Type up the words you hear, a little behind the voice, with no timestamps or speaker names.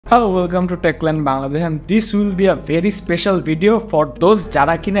Hello, welcome to TechLand Bangladesh, and this will be a very special video for those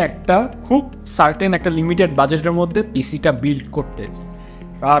যারা কিনা একটা খুব certain একটা limited বাজেটের মধ্যে পিসিটা বিল্ড করতে।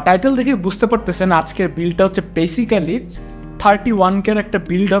 টাইটেল দেখে বুঝতে পারতেছেন আজকের বিল্ডটা হচ্ছে বেসিক্যালি 31K এর একটা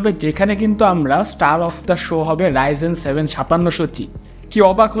বিল্ড হবে, যেখানে কিন্তু আমরা স্টার অফ দ্য শো হবে Ryzen 7 5700G। কি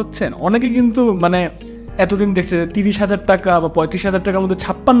অবাক হচ্ছেন? অনেকে কিন্তু মানে এতদিন দেখছে 30,000 টাকা বা 35,000 টাকার মধ্যে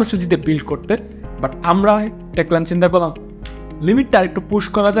 5600G বিল্ড করতে, বাট আমরা TechLand চিন্তা করলাম লিমিটটা একটু পুশ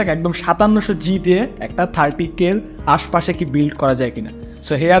করা যাক, একদম 5700G দিয়ে একটা 30K এর আশপাশে কি বিল্ড করা যায় কিনা।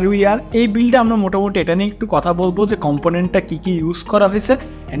 So here we are. এই বিল্ডে আমরা মোটামুটি এটা নিয়ে একটু কথা বলবো যে কম্পোনেন্টটা কী কী ইউজ করা হয়েছে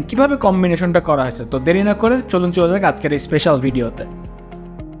অ্যান্ড কীভাবে কম্বিনেশনটা করা হয়েছে। তো দেরি না করে চলে যাক আজকের এই স্পেশাল ভিডিওতে।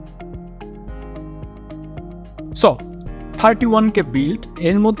 সো 31K বিল্ড,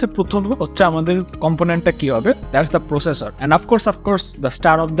 এর মধ্যে প্রথম হচ্ছে আমাদের কম্পোনেন্টটা কী হবে, that's the processor. And of course the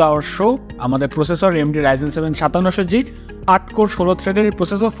star of the our show আমাদের processor AMD Ryzen 7 5700G 8 core 16 থ্রেডের এই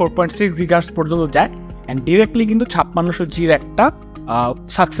প্রসেসর 4.6 GHz পর্যন্ত যায়, অ্যান্ড ডিরেক্টলি কিন্তু 5600Gর একটা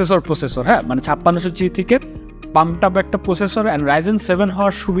সাকসেসর প্রসেসর। হ্যাঁ, মানে 5600G থেকে পাম্পড আপ একটা প্রসেসর, অ্যান্ড Ryzen 7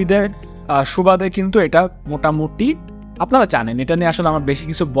 হওয়ার সুবাদে কিন্তু এটা মোটামুটি আপনারা জানেন, এটা নিয়ে আসলে আমার বেশি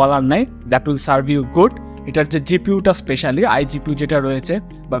কিছু বলার নাই। That will serve you good. এটার যে জিপিউটা স্পেশালি iGPU যেটা রয়েছে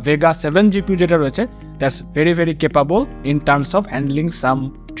বা Vega 7 GPU যেটা রয়েছে, that's very capable in terms of handling some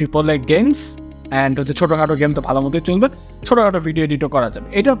AAA games, and হচ্ছে ছোটোখাটো গেম তো ভালো মতোই চলবে, ছোটোখাটো ভিডিও এডিটও করা যাবে।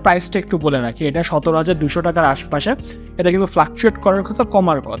 এটার প্রাইসটা একটু বলে রাখি, এটা 17,200 টাকার আশপাশে। এটা কিন্তু ফ্লাকচুয়েট করার কথা,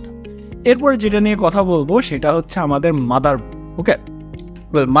 কমার কথা। এরপরে যেটা নিয়ে কথা বলবো সেটা হচ্ছে আমাদের মাদারবোর্ড। ওকে,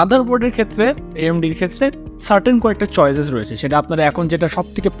 মাদারবোর্ডের ক্ষেত্রে AMDর ক্ষেত্রে সার্টেন কয়েকটা চয়েসেস রয়েছে, সেটা আপনারা এখন যেটা সব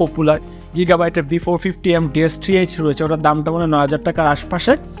থেকে পপুলার গিগাবাইটের B450M DS3H রয়েছে, ওটার দামটা মনে 9,000 টাকার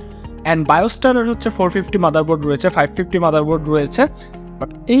আশপাশে। অ্যান্ড বায়োস্টারের হচ্ছে 450 মাদারবোর্ড রয়েছে, 550 মাদারবোর্ড রয়েছে। বাট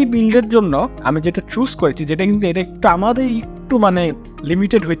এই বিল্ডের জন্য আমি যেটা চুজ করেছি, যেটা কিন্তু এটা আমাদের একটু মানে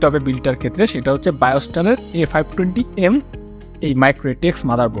লিমিটেড হইতে হবে বিল্ডটার ক্ষেত্রে, সেটা হচ্ছে বায়োস্টারের A520M এই মাইক্রোটেক্স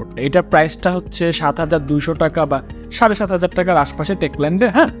মাদারবোর্ড। এটার প্রাইসটা হচ্ছে 7,200 টাকা বা 7,500 টাকার আশপাশে টেকল্যান্ডে।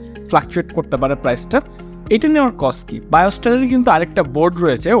 হ্যাঁ, ফ্লাকচুয়েট করতে পারে প্রাইসটা। এটা নেওয়ার কস্ট কি? বায়োস্টারের কিন্তু আরেকটা বোর্ড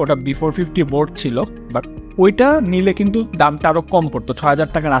রয়েছে, ওটা B450 বোর্ড ছিল, বাট ওইটা নিলে কিন্তু দামটা আরও কম পড়তো, 6,000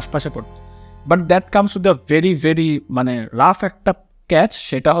 টাকার আশপাশে পড়তো। But that comes to the very মানে রাফ একটা ক্যাচ,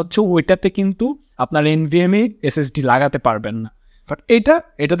 সেটা হচ্ছে ওইটাতে কিন্তু আপনার NVMe SSD লাগাতে পারবেন না। বাট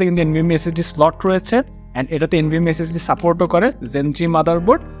এটাতে কিন্তু NVMe SSD স্লট রয়েছে, অ্যান্ড এটাতে NVMe SSD সাপোর্টও করে। Zen 3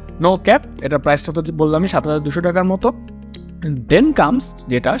 motherboard, no cap. এটার প্রাইসটা তো বললামই 7,200 টাকার মতো। দেন কামস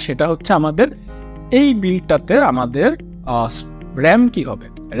সেটা হচ্ছে আমাদের এই বিল্ডটাতে আমাদের র্যাম কি হবে।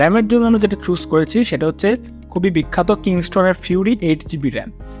 র্যামের জন্য আমি যেটা চুজ করেছি সেটা হচ্ছে খুবই বিখ্যাত কিংস্টনের ফিউরি 8GB র্যাম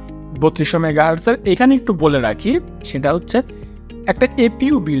 3200 MHz। এখানে একটু বলে রাখি, সেটা হচ্ছে একটা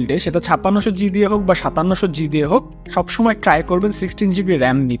APU বিল্ডে, সেটা 5600G দিয়ে হোক বা 5700G দিয়ে হোক, সবসময় ট্রাই করবেন 16GB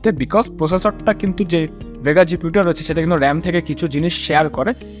র্যাম নিতে, বিকজ প্রসেসরটা কিন্তু যে Vega GPUটা রয়েছে সেটা কিন্তু র্যাম থেকে কিছু জিনিস শেয়ার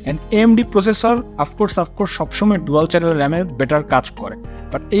করে। অ্যান্ড AMD প্রসেসর অফকোর্স সবসময় ডুয়াল চ্যানেল র্যামে বেটার কাজ করে।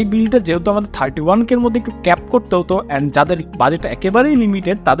 বাট এই বিলটা যেহেতু আমাদের 31K এর মধ্যে একটু ক্যাপ করতে হতো, অ্যান্ড যাদের বাজেটটা একেবারেই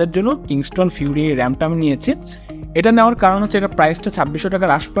লিমিটেড তাদের জন্য কিংস্টন ফিউরি এই র্যামটা আমি নিয়েছি। এটা নেওয়ার কারণ হচ্ছে এটা প্রাইসটা 2,600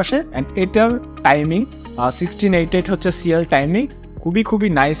 টাকার আশপাশে, অ্যান্ড এটার টাইমিং 1688 হচ্ছে CL টাইমিং, খুবই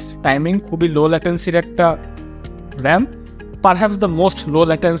নাইস টাইমিং, খুবই লো ল্যাটেন্সির একটা RAM, perhaps the most low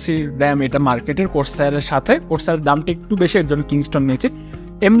latency RAM এটা মার্কেটের কোর্সায়ারের সাথে। কোর্সায়ারের দামটা একটু বেশি, এর জন্য কিংস্টন নিয়েছে।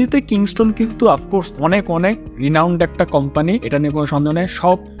 এমনিতে কিংস্টন কিন্তু অফকোর্স অনেক রিনাউন্ড একটা কোম্পানি, এটা নিয়ে কোনো সন্দেহ নেই।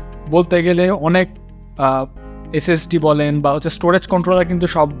 সব বলতে গেলে অনেক SSD বলেন বা হচ্ছে স্টোরেজ কন্ট্রোলার কিন্তু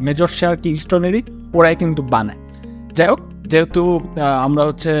সব মেজর শেয়ার কিংস্টনেরই, ওরাই কিন্তু বানায়। যাই হোক, যেহেতু আমরা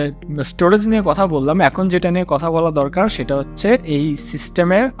হচ্ছে স্টোরেজ নিয়ে কথা বললাম, এখন যেটা নিয়ে কথা বলা দরকার সেটা হচ্ছে এই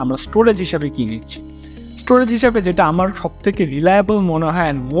সিস্টেমের আমরা স্টোরেজ হিসাবে কী নিচ্ছি। স্টোরেজ হিসাবে যেটা আমার সব থেকে রিলায়েবল মনে হয়,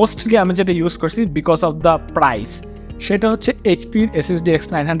 অ্যান্ড মোস্টলি আমি যেটা ইউজ করছি বিকজ অফ দ্য প্রাইস, সেটা হচ্ছে HPর SSD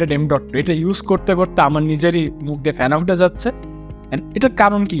X900M.2। এটা ইউজ করতে আমার নিজেরই মুখ দিয়ে ফ্যান আউটে যাচ্ছে। অ্যান্ড এটার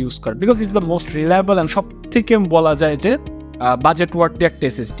কারণ কি ইউজ করে, because it's the most reliable and সব থেকে বলা যায় যে বাজেট ওয়ার্থি একটা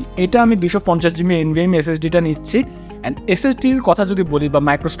SSD। এটা আমি 250GB NVMe SSDটা নিচ্ছি। অ্যান্ড SSDর কথা যদি বলি বা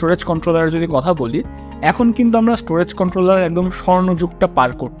মাইক্রো স্টোরেজ কন্ট্রোলারের যদি কথা বলি, এখন কিন্তু আমরা স্টোরেজ কন্ট্রোলার একদম স্বর্ণযুগটা পার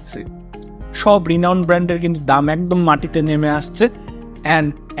করতেছি। সব রিনাউন্ড ব্র্যান্ডের কিন্তু দাম একদম মাটিতে নেমে আসছে, অ্যান্ড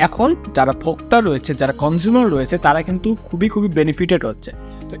এখন যারা ভোক্তা রয়েছে, যারা কনজিউমার রয়েছে, তারা কিন্তু খুবই বেনিফিটেড হচ্ছে।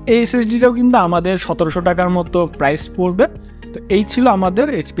 তো এই SSDটাও কিন্তু আমাদের 1,700 টাকার মতো প্রাইস পড়বে। তো এই ছিল আমাদের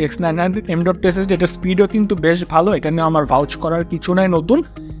HP X900M.2 SSD। এটার স্পিডও কিন্তু বেশ ভালো, এটা নিয়ে আমার ভাউচ করার কিছু নাই নতুন।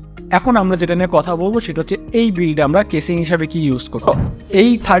 এখন আমরা যেটা নিয়ে কথা বলবো সেটা হচ্ছে এই বিল্ডে আমরা কেসিং হিসাবে কি ইউজ করবো। এই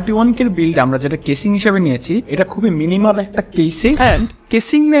 31K বিল্ড আমরা যেটা কেসিং হিসাবে নিয়েছি এটা খুবই মিনিমাল একটা কেসিং। অ্যান্ড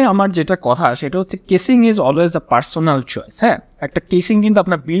কেসিং নিয়ে আমার যেটা কথা সেটা হচ্ছে casing is always a personal choice. হ্যাঁ, একটা কেসিং কিন্তু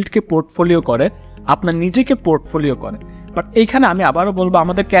আপনার বিল্ডকে পোর্টফোলিও করে, আপনার নিজেকে পোর্টফোলিও করে। বাট এইখানে আমি আবারও বলবো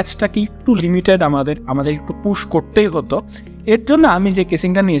আমাদের ক্যাচটাকে একটু লিমিটেড, আমাদের একটু পুশ করতেই হতো। এর জন্য আমি যে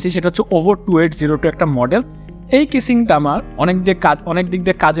কেসিংটা নিয়েছি সেটা হচ্ছে ওভার 2802 একটা মডেল। এই কেসিংটা আমার অনেক দিক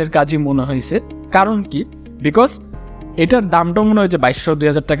দিয়ে কাজের কাজই মনে হয়েছে। কারণ কি, বিকজ এটার দামটা মনে হয় যে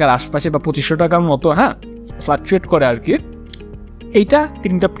 2200-2000 টাকার আশপাশে বা 2500 টাকার মতো, হ্যাঁ, ফ্লাকচুয়েট করে আর কি। এইটা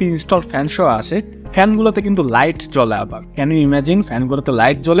 3টা প্রি ইনস্টল ফ্যান সহ আসে। ফ্যানগুলোতে কিন্তু লাইট জ্বলে, আবার ক্যান ইউ ইমাজিন ফ্যানগুলোতে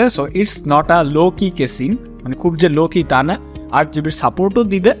লাইট জ্বলে। সো ইটস নট আ লো কি কেসিং, মানে খুব যে লো কি তা না। 8GB সাপোর্টও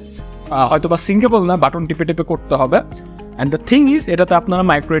দিবে, হয়তো বা সিঙ্কেবল না, বাটন টিপে টিপে করতে হবে। অ্যান্ড দ্য থিং ইজ এটাতে আপনারা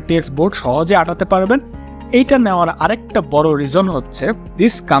মাইক্রো ATX বোর্ড সহজে আটাতে পারবেন। এইটা নেওয়ার আরেকটা বড় রিজন হচ্ছে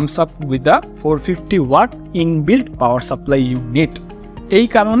this comes up with a 450 watt inbuilt power supply unit. এই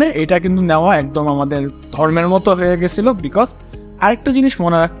কারণে এটা কিন্তু নেওয়া একদম আমাদের ধর্মের মতো হয়ে গেছিল। বিকজ আরেকটা জিনিস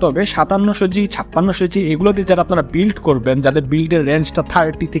মনে রাখতে হবে, 5700G 5600G এগুলোতে যারা আপনারা বিল্ড করবেন, যাদের বিল্ডের রেঞ্জটা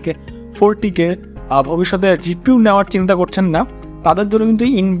 30 থেকে 40K, ভবিষ্যতে জিপিইউ নেওয়ার চিন্তা করছেন না, তাদের জন্য কিন্তু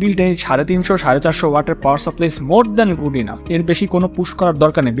ইনবিল্ড এই 350-450 ওয়াটের power supply is more than good enough. এর বেশি কোনো পুশ করার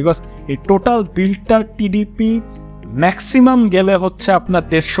দরকার নেই। বিকজ এই টোটাল বিল্ডটার টিডিপি ম্যাক্সিমাম গেলে হচ্ছে আপনার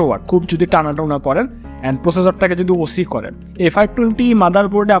 150 ওয়াট, খুব যদি টানাটানা করেন। অ্যান্ড প্রসেসরটাকে যদি ওসি করেন, A520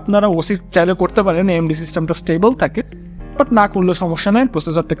 মাদারবোর্ডে আপনারা ওসি চাইলে করতে পারেন, AMD সিস্টেমটা স্টেবল থাকে। বাট না করলে সমস্যা নেই,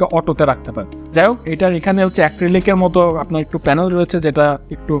 প্রসেসরটাকে অটোতে রাখতে পারেন। যাই হোক, এটার এখানে হচ্ছে অ্যাক্রিলিকের মতো আপনার একটু প্যানেল রয়েছে, যেটা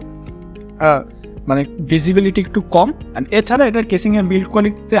একটু মানে ভিজিবিলিটি একটু কম। অ্যান্ড এছাড়া এটার কেসিংয়ের বিল্ড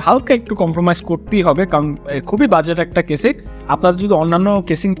কোয়ালিটিতে হালকা একটু কম্প্রোমাইজ করতেই হবে, কারণ খুবই বাজেট একটা কেসিং। আপনার যদি অন্যান্য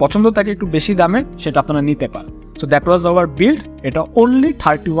কেসিং পছন্দ থাকে একটু বেশি দামে, সেটা আপনারা নিতে পারেন। So that was our build. এটা অনলি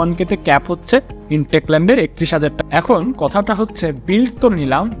 31K-তে ক্যাপ হচ্ছে ইন টেকল্যান্ডের 31,000 টাকা। এখন কথাটা হচ্ছে বিল্ড তো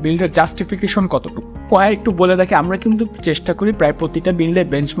নিলাম, বিল্ডের জাস্টিফিকেশন কতটুকু একটু বলে দেখে। আমরা কিন্তু চেষ্টা করি প্রায় প্রতিটা বিল্ডের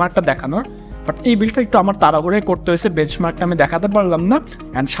বেঞ্চমার্কটা দেখানোর, বাট এই বিলটা একটু আমার তাড়াহুড়ো করতে হয়েছে, বেঞ্চমার্কটা আমি দেখাতে পারলাম না।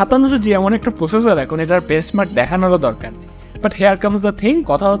 অ্যান্ড 5700G এমন একটা প্রসেসর, এখন এটার বেঞ্চমার্ক দেখানোরও দরকার নেই। But hair comes the thing,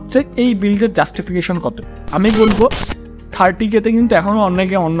 কথা হচ্ছে এই বিল্ডের জাস্টিফিকেশন কত। আমি বলবো 30K-তে কিন্তু এখনও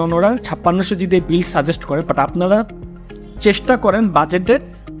অন্যরা 5600G দিয়ে বিল্ড সাজেস্ট করে। বাট আপনারা চেষ্টা করেন বাজেটে,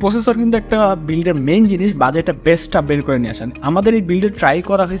 প্রসেসর কিন্তু একটা বিল্ডের মেইন জিনিস, বাজেটে বেস্টটা বের করে নিয়ে আসেন। আমাদের এই বিল্ডে ট্রাই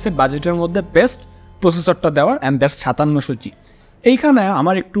করা হয়েছে বাজেটের মধ্যে বেস্ট প্রসেসরটা দেওয়ার, অ্যান্ড দ্যাটস 5700G। এইখানে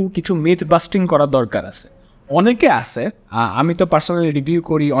আমার একটু কিছু মিথ বাস্টিং করার দরকার আছে। অনেকে আছে, আমি তো পার্সোনালি রিভিউ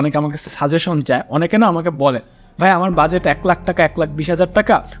করি, অনেকে আমার কাছে সাজেশন চায়। অনেকে না আমাকে বলে, ভাই আমার বাজেট 1 লাখ টাকা, 1,20,000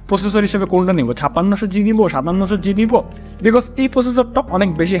 টাকা, প্রসেসর হিসেবে কোনটা নিব, 5600G নিব, 5700G নিব? বিকজ এই প্রসেসরটা অনেক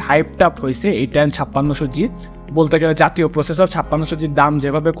বেশি হাইপড আপ হয়েছে। এইটা 5600G বলতে গেলে জাতীয় প্রসেসর। 5600Gর দাম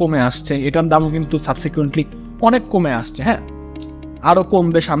যেভাবে কমে আসছে, এটার দামও কিন্তু সাবসিকুয়েন্টলি অনেক কমে আসছে। হ্যাঁ, আরও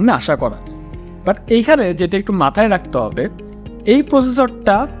কমবে সামনে আশা করা। বাট এইখানে যেটা একটু মাথায় রাখতে হবে, এই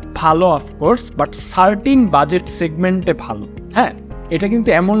প্রসেসরটা ভালো অফকোর্স, বাট সার্টিন বাজেট সেগমেন্টে ভালো। হ্যাঁ, এটা কিন্তু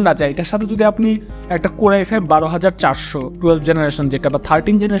এমন না যায় এটার সাথে যদি আপনি একটা Core i5 12400 12 জেনারেশন যেটা বা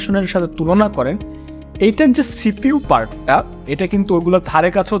 13 জেনারেশনের সাথে তুলনা করেন, এইটার যে সিপিইউ পার্টটা, এটা কিন্তু ওগুলোর ধারে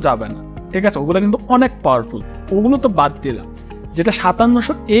কাছেও যাবে না। ঠিক আছে, ওগুলো কিন্তু অনেক পাওয়ারফুল। ওগুলো তো বাদ দিলাম, যেটা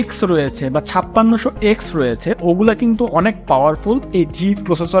 5700X রয়েছে বা 5600X রয়েছে, ওগুলো কিন্তু অনেক পাওয়ারফুল এই জি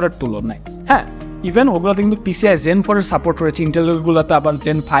প্রসেসরের তুলনায়। হ্যাঁ, ইভেন ওগুলোতে কিন্তু PCI Gen 4 এর সাপোর্ট রয়েছে, ইন্টেলেরগুলোতে আবার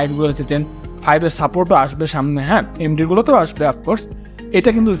Gen 5 রয়েছে, Gen 5 এর সাপোর্টও আসবে সামনে। হ্যাঁ, AMD-গুলোতেও আসবে অফকোর্স। এটা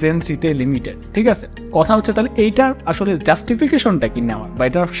কিন্তু Gen 3-তে লিমিটেড। ঠিক আছে, কথা হচ্ছে তাহলে এইটার আসলে জাস্টিফিকেশনটা কি নেওয়া, বা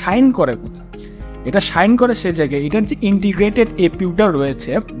এটা শাইন করে কোথায়? এটা শাইন করে সে জায়গায়, এটার যে ইন্টিগ্রেটেড APU-টা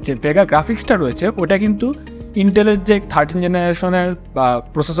রয়েছে, যে ভেগা গ্রাফিক্সটা রয়েছে, ওটা কিন্তু ইন্টেলের যে 13 জেনারেশনের বা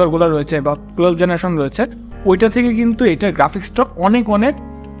প্রসেসরগুলো রয়েছে বা 12 জেনারেশন রয়েছে, ওইটা থেকে কিন্তু এটার গ্রাফিক্সটা অনেক অনেক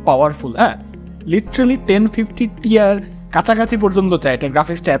পাওয়ারফুল। হ্যাঁ, লিটারালি 1050 Ti-র কাছাকাছি পর্যন্ত চাই। এটার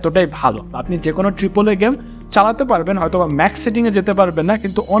গ্রাফিক্সটা এতটাই ভালো, আপনি যে কোনো AAA গেম চালাতে পারবেন। হয়তো বা ম্যাক্স সেটিংয়ে যেতে পারবেন না,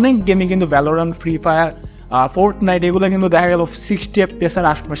 কিন্তু অনেক গেমই কিন্তু ভ্যালোরেন্ট, ফ্রি ফায়ার, ফোর্টনাইট এগুলো কিন্তু দেখা গেল 60 FPS-এর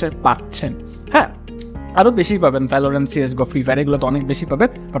আশপাশে পাচ্ছেন। হ্যাঁ, আরও বেশি পাবেন, ভ্যালোরেন্ট, CSGO, ফ্রি ফায়ার এগুলো তো অনেক বেশি পাবেন।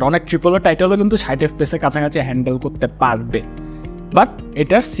 বাট অনেক AAA টাইটেলও কিন্তু 60 FPS-এর কাছাকাছি হ্যান্ডেল করতে পারবে। বাট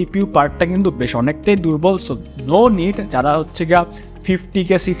এটার CPU পার্টটা কিন্তু বেশ অনেকটাই দুর্বল। সো নো নিড, যারা হচ্ছে গিয়া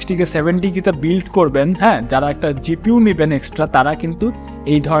 50K, 60K, 70K-তে বিল্ড করবেন, হ্যাঁ, যারা একটা GPU নেবেন এক্সট্রা, তারা কিন্তু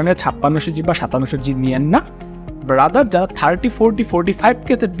এই ধরনের 5600G বা 5700G নিয়েন না। ব্রাদার যারা 30, 40,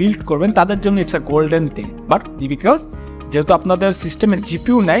 45K-তে বিল্ড করবেন, তাদের জন্য it's a golden thing. But because যেহেতু আপনাদের সিস্টেমে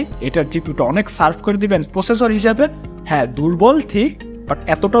GPU নাই, এটার GPU-টা অনেক সার্ভ করে দিবেন প্রসেসর হিসাবে। হ্যাঁ, দুর্বল ঠিক, বাট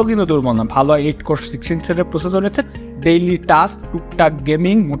এতটাও কিন্তু দুর্বল না। ভালো 8 কোর 16 থ্রেডের প্রসেসর রয়েছে, ডেইলি টাস্ক, টুকটাক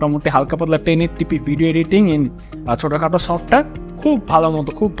গেমিং, মোটামুটি হালকা পাতলা 1080p ভিডিও এডিটিং ইন ছোটোখাটো সফটওয়্যার খুব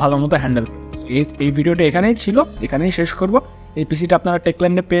ভালো মতো হ্যান্ডেল। এই ভিডিওটা এখানেই শেষ করব। এই পিসিটা আপনারা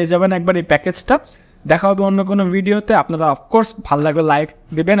টেকল্যান্ডে পেয়ে যাবেন একবার এই প্যাকেজটা। দেখা হবে অন্য কোনো ভিডিওতে। আপনারা অফকোর্স ভালো লাগলে লাইক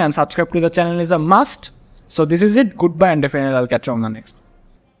দেবেন and subscribe to the channel is a must. So this is it, good bye and definitely আইল catch you on the next.